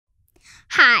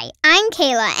Hi, I'm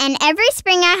Kayla, and every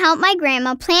spring I help my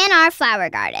grandma plan our flower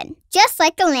garden, just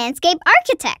like a landscape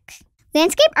architect.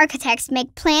 Landscape architects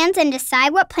make plans and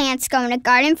decide what plants go in a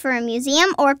garden for a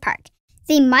museum or park.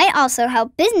 They might also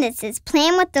help businesses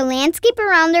plan what the landscape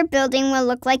around their building will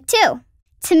look like too.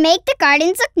 To make the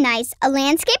gardens look nice, a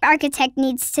landscape architect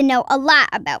needs to know a lot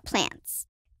about plants.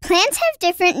 Plants have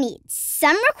different needs.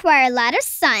 Some require a lot of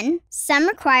sun, some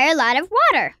require a lot of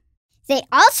water. They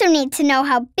also need to know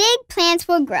how big plants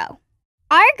will grow.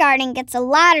 Our garden gets a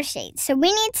lot of shade, so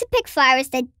we need to pick flowers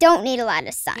that don't need a lot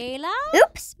of sun. Kayla?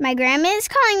 Oops, my grandma is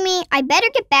calling me. I better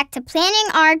get back to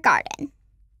planning our garden.